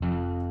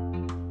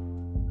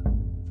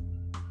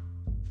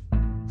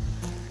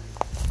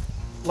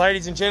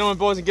Ladies and gentlemen,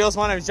 boys and girls,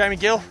 my name is Jamie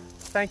Gill.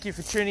 Thank you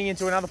for tuning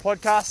into another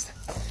podcast.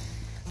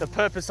 The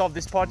purpose of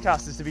this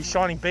podcast is to be a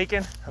shining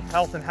beacon of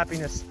health and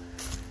happiness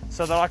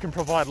so that I can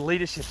provide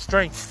leadership,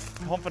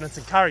 strength, confidence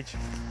and courage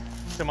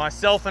to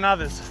myself and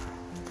others.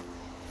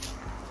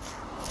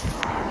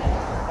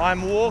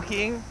 I'm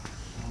walking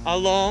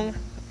along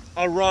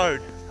a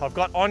road. I've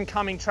got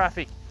oncoming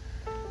traffic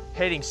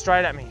heading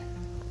straight at me.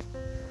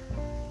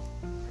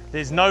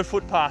 There's no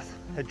footpath.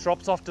 It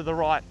drops off to the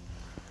right.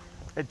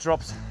 It's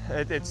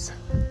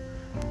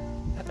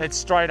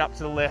straight up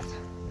to the left.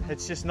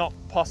 It's just not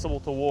possible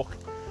to walk.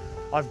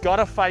 I've got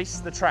to face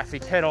the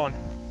traffic head on.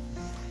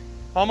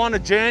 I'm on a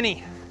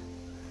journey.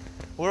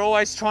 We're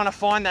always trying to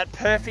find that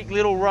perfect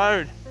little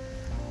road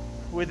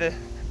with a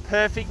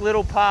perfect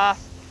little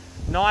path,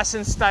 nice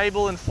and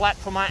stable and flat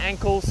for my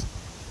ankles,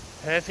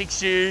 perfect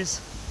shoes,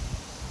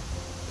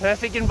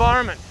 perfect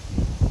environment.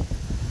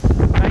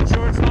 Make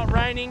sure it's not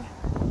raining.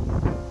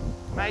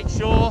 Make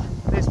sure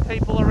there's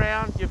people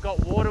around, you've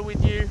got water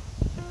with you,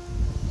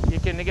 you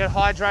can get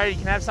hydrated, you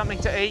can have something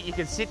to eat, you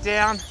can sit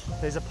down,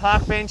 there's a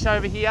park bench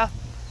over here,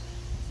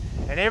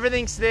 and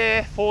everything's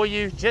there for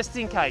you just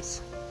in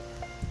case.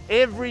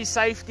 Every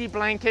safety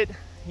blanket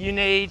you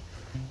need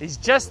is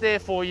just there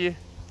for you,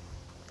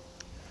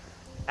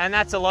 and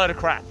that's a load of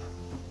crap.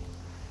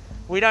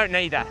 We don't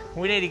need that.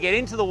 We need to get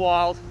into the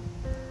wild,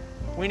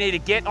 we need to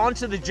get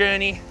onto the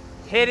journey,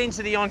 head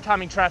into the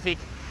oncoming traffic,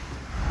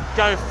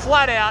 go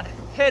flat out,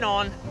 head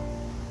on,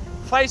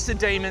 face the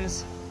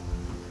demons,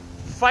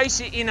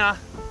 face your inner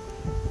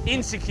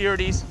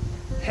insecurities,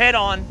 head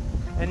on,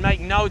 and make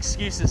no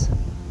excuses.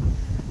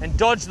 And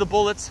dodge the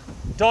bullets,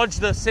 dodge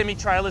the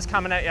semi-trailers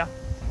coming at you,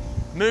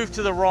 move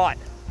to the right.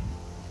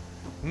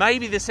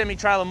 Maybe the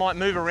semi-trailer might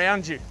move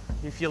around you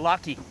if you're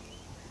lucky,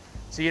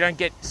 so you don't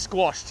get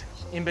squashed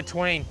in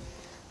between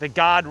the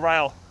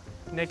guardrail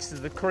next to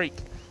the creek,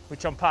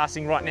 which I'm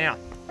passing right now.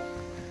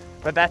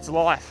 But that's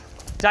life.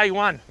 Day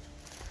one,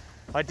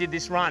 I did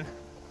this run.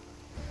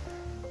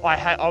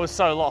 I was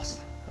so lost.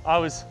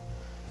 I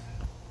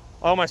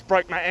almost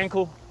broke my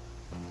ankle.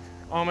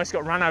 I almost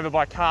got run over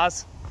by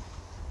cars.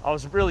 I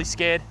was really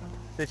scared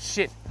that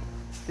shit,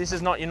 this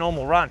is not your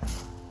normal run.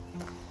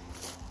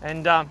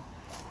 And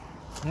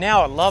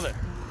now I love it.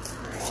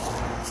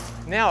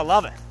 Now I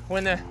love it.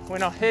 When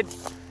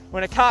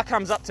a car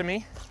comes up to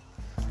me,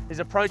 is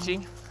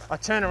approaching, I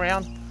turn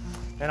around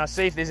and I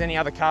see if there's any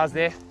other cars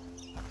there,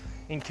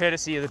 in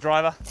courtesy of the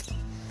driver.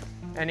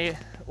 And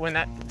when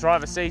that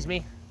driver sees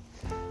me,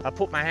 I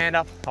put my hand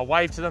up, I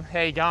wave to them, how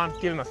you going?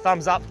 Give them a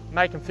thumbs up,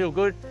 make them feel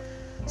good,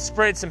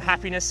 spread some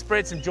happiness,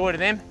 spread some joy to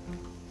them,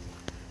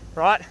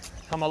 right?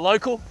 I'm a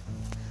local,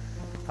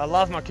 I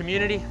love my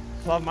community,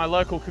 love my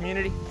local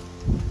community,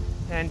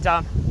 and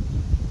I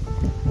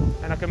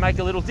can make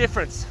a little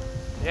difference.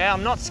 Yeah,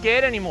 I'm not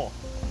scared anymore.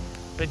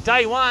 But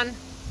day one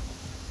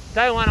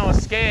I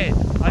was scared.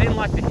 I didn't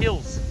like the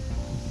hills.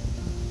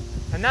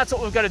 And that's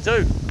what we've got to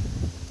do,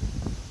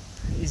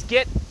 is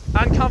get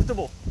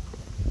uncomfortable.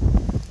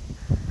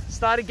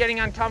 Started getting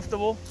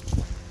uncomfortable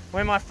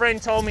when my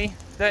friend told me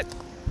that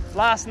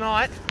last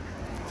night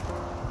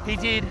he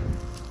did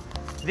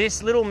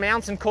this little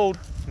mountain called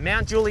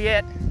Mount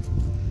Juliet.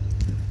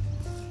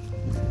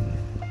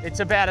 It's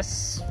about a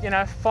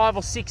 5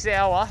 or 6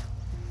 hour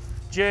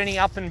journey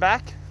up and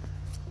back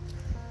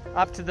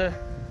up to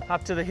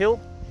the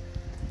hill.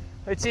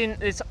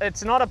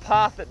 It's not a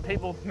path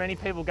that many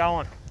people go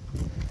on.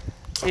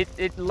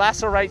 It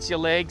lacerates your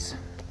legs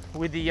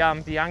with the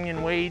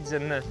onion weeds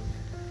and the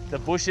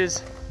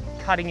bushes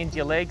cutting into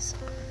your legs.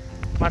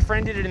 My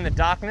friend did it in the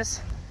darkness.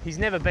 He's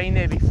never been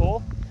there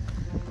before.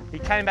 He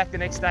came back the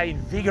next day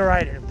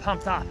invigorated and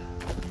pumped up.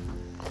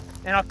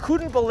 And I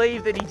couldn't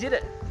believe that he did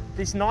it,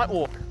 this night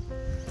walk.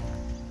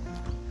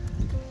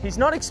 He's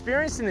not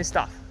experienced in this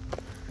stuff.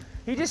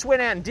 He just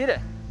went out and did it.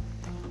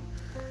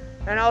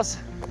 And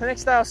the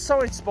next day I was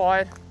so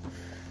inspired.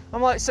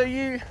 I'm like, so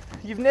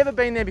you've never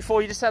been there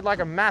before, you just had like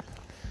a map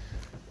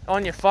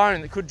on your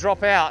phone that could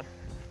drop out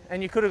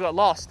and you could have got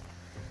lost.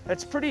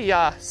 It's pretty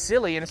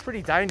silly and it's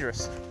pretty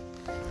dangerous.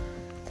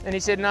 And he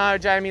said, no,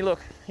 Jamie,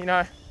 look,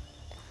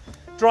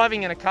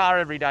 driving in a car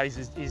every day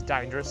is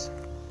dangerous.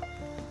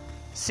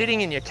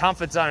 Sitting in your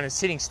comfort zone and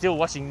sitting still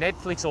watching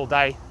Netflix all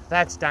day,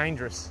 that's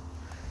dangerous.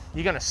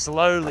 You're going to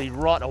slowly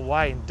rot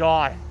away and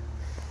die.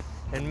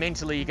 And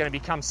mentally you're going to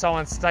become so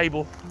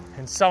unstable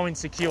and so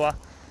insecure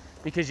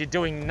because you're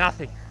doing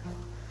nothing.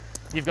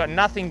 You've got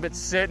nothing but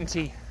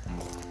certainty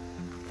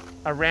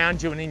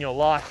around you and in your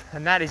life,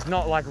 and that is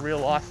not like real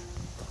life.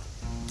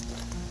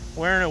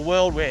 We're in a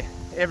world where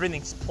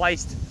everything's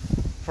placed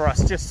for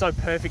us just so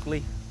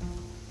perfectly.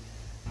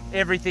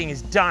 Everything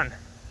is done.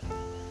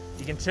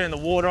 You can turn the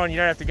water on, you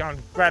don't have to go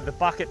and grab the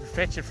bucket and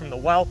fetch it from the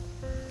well.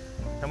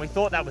 And we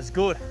thought that was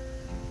good.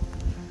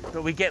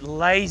 But we get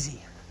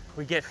lazy,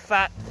 we get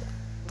fat,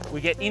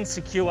 we get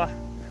insecure,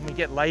 and we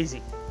get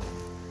lazy.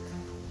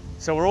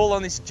 So we're all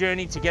on this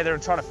journey together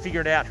and trying to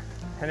figure it out.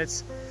 And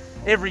it's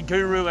every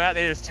guru out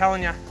there is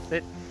telling you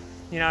that,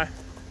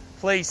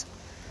 please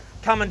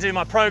come and do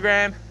my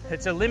program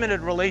It's a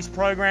limited release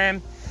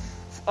program,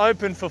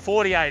 open for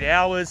 48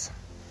 hours.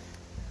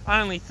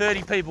 Only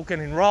 30 people can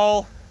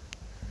enroll.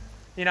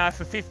 You know,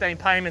 for 15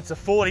 payments of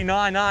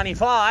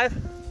 $49.95,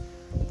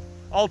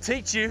 I'll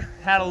teach you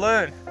how to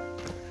learn.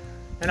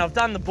 And I've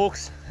done the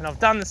books and I've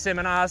done the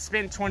seminars,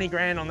 spent 20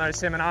 grand on those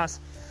seminars,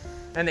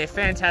 and they're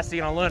fantastic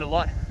and I learned a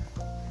lot.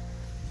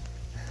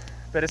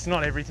 But it's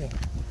not everything.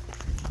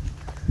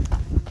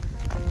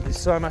 There's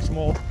so much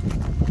more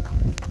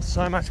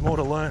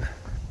to learn.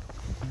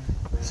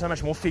 So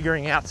much more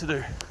figuring out to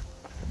do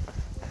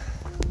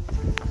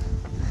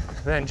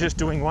than just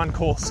doing one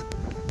course,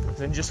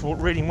 than just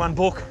reading one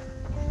book.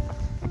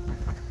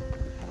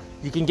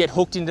 You can get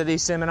hooked into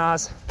these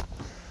seminars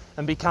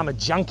and become a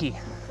junkie.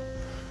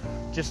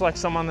 Just like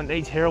someone that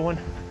needs heroin,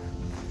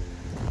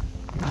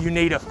 you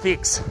need a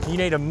fix. You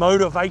need a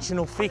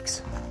motivational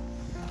fix.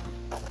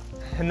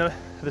 And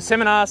the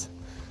seminars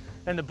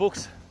and the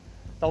books,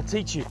 they'll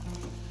teach you.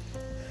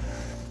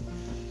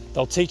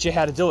 They'll teach you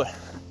how to do it.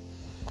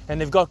 And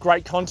they've got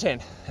great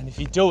content. And if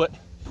you do it,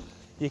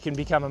 you can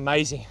become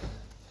amazing.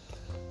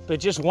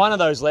 But just one of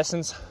those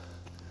lessons,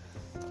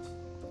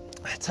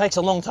 it takes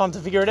a long time to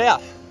figure it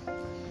out.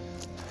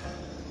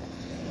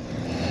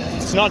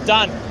 It's not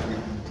done.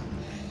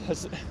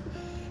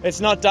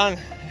 It's not done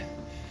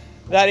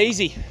that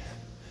easy.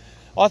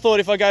 I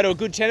thought if I go to a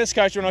good tennis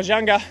coach when I was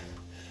younger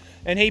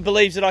and he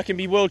believes that I can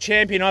be world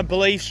champion, I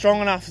believe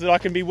strong enough that I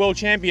can be world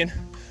champion,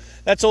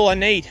 that's all I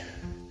need.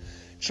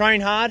 Train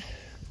hard.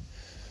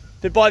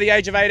 But by the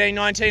age of 18,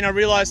 19, I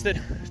realised that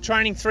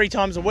training 3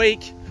 times a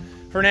week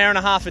for an hour and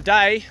a half a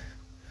day,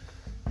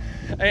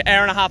 an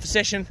hour and a half a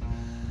session,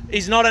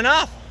 is not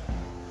enough.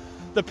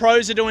 The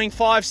pros are doing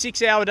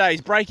 5-6 hour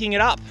days, breaking it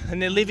up, and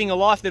they're living a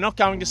life. They're not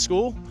going to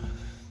school,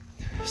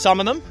 some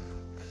of them,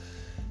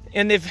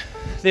 and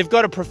they've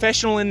got a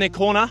professional in their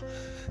corner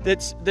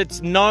that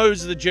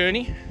knows the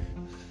journey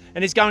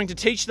and is going to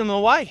teach them the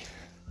way.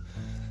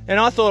 And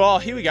I thought, oh,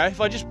 here we go. If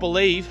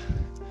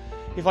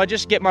I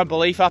just get my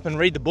belief up and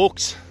read the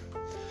books,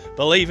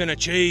 Believe and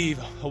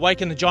Achieve,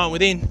 Awaken the Giant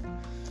Within,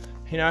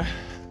 you know,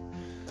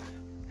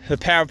 The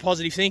Power of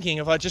Positive Thinking.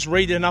 If I just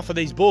read enough of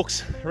these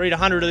books, read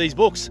 100 of these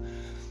books,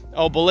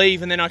 I'll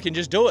believe and then I can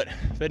just do it.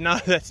 But no,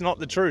 that's not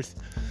the truth.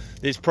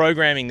 There's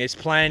programming, there's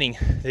planning,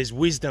 there's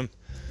wisdom,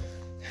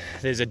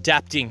 there's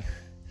adapting,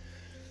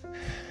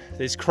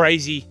 there's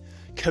crazy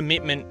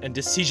commitment and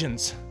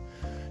decisions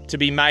to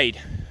be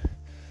made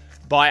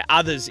by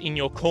others in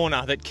your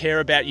corner that care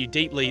about you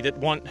deeply, that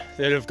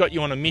have got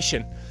you on a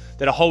mission,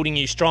 that are holding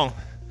you strong.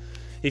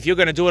 If you're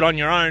going to do it on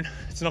your own,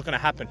 it's not going to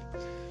happen.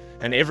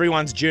 And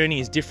everyone's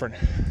journey is different.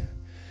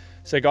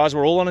 So guys,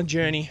 we're all on a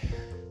journey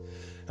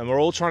and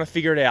we're all trying to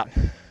figure it out.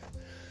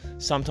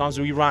 Sometimes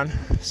we run,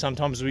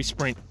 sometimes we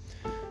sprint,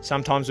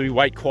 sometimes we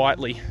wait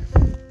quietly.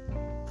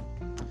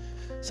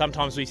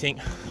 Sometimes we think,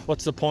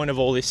 what's the point of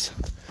all this?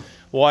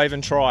 Why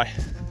even try?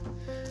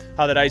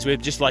 Other days we're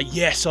just like,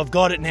 yes, I've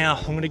got it now.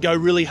 I'm going to go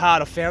really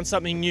hard. I've found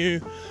something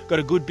new, got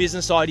a good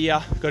business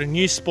idea, got a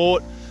new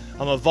sport.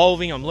 I'm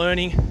evolving, I'm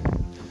learning.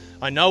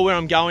 I know where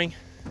I'm going.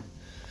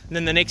 And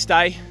then the next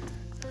day,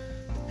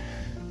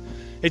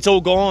 it's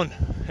all gone.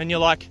 And you're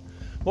like,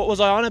 what was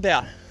I on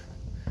about?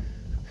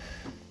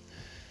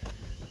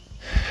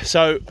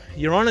 So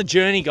you're on a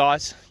journey,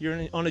 guys.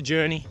 You're on a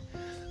journey.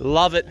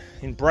 Love it.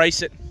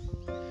 Embrace it.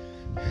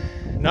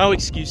 No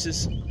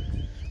excuses.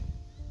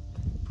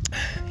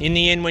 In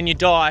the end, when you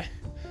die,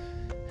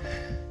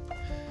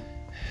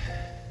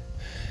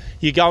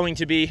 you're going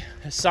to be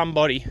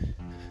somebody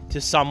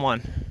to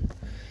someone.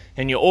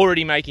 And you're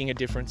already making a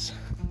difference.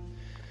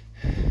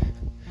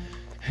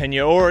 And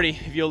you're already,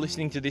 if you're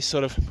listening to this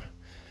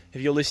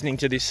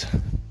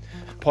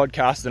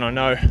podcast, then I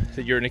know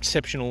that you're an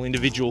exceptional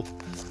individual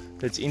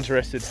that's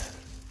interested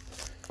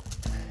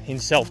in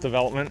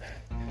self-development,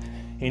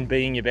 in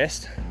being your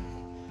best.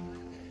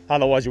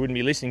 Otherwise you wouldn't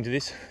be listening to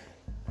this.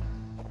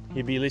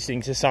 You'd be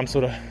listening to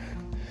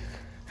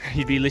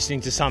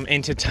some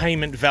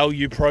entertainment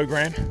value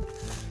program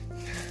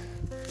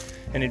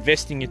and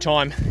investing your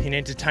time in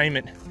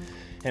entertainment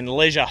and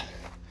leisure.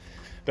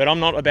 But I'm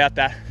not about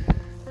that.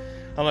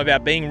 I'm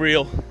about being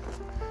real,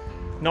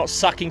 not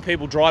sucking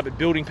people dry, but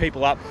building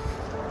people up.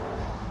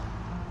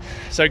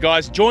 So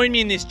guys, join me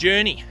in this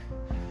journey.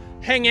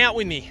 Hang out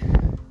with me.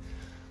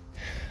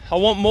 I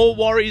want more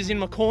warriors in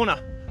my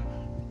corner.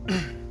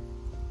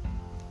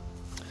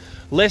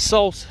 Less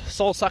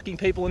soul-sucking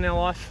people in our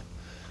life,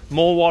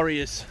 more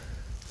warriors.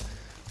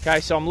 Okay,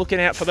 so I'm looking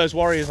out for those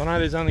warriors. I know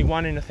there's only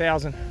 1 in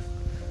 1,000.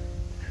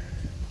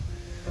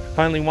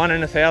 Only 1 in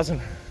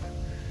 1,000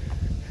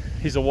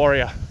 is a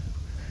warrior.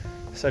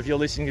 So if you're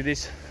listening to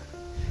this,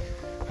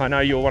 I know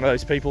you're one of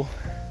those people.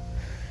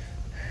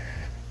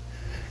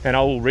 And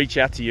I will reach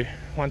out to you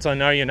once I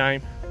know your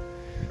name.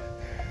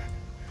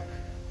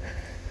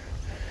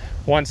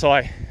 Once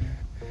I'm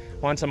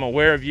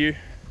aware of you,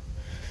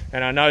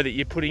 and I know that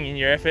you're putting in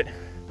your effort,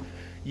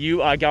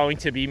 you are going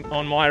to be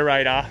on my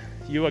radar.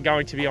 You are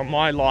going to be on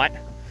my light,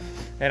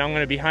 and I'm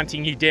going to be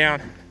hunting you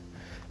down.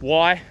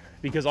 Why?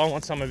 Because I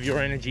want some of your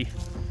energy.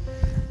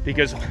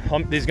 because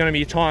there's going to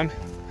be a time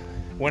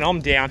when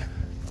I'm down,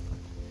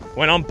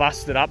 when I'm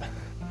busted up.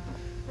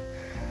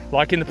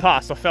 Like in the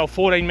past, I fell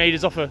 14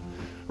 meters off a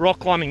rock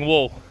climbing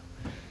wall.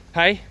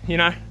 Hey, you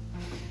know,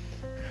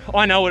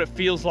 I know what it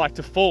feels like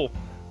to fall.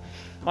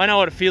 I know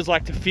what it feels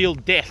like to feel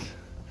death,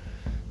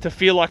 to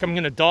feel like I'm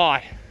going to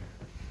die.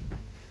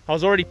 I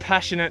was already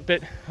passionate,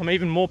 but I'm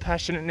even more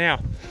passionate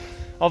now.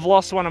 I've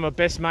lost one of my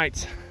best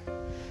mates,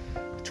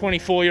 a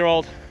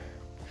 24-year-old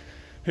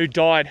who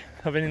died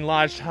of an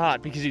enlarged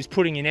heart because he was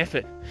putting in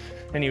effort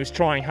and he was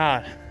trying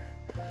hard.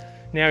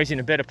 Now he's in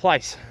a better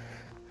place.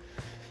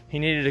 He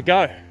needed to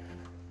go.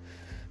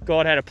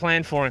 God had a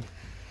plan for him.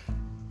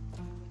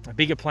 A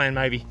bigger plan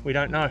maybe, we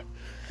don't know.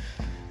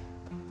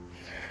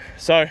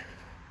 So,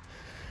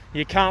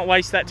 you can't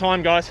waste that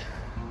time, guys.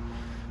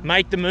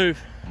 Make the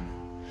move.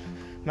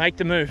 Make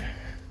the move.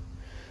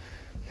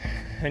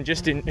 And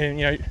just,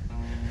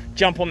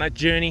 jump on that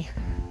journey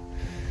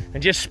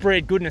and just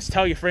spread goodness.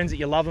 Tell your friends that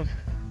you love them.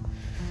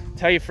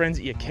 Tell your friends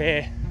that you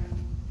care.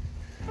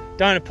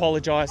 Don't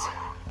apologize.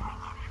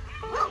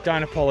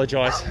 Don't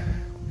apologize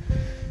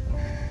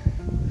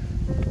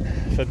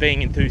for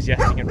being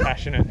enthusiastic and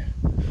passionate.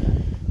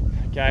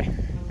 Okay,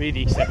 be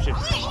the exception.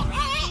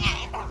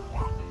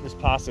 Just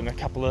passing a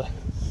couple of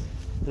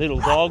little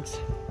dogs.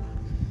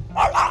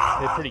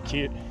 They're pretty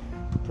cute,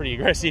 pretty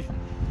aggressive.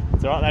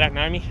 It's alright, they don't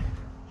know me.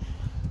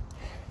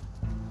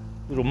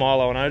 Little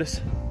Milo and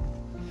Otis.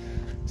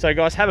 So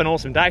guys, have an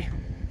awesome day.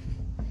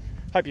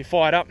 Hope you're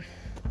fired up.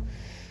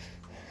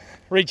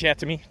 Reach out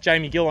to me,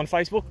 Jamie Gill on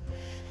Facebook,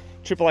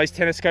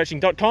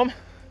 AAAstenniscoaching.com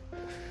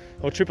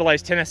or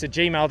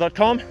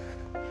AAAstennis@gmail.com.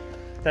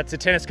 That's a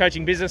tennis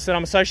coaching business that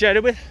I'm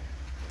associated with.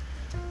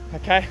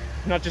 Okay,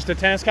 not just a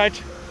tennis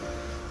coach,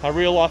 a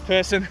real life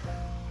person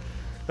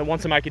that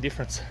wants to make a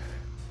difference.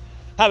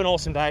 Have an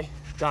awesome day.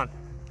 Done.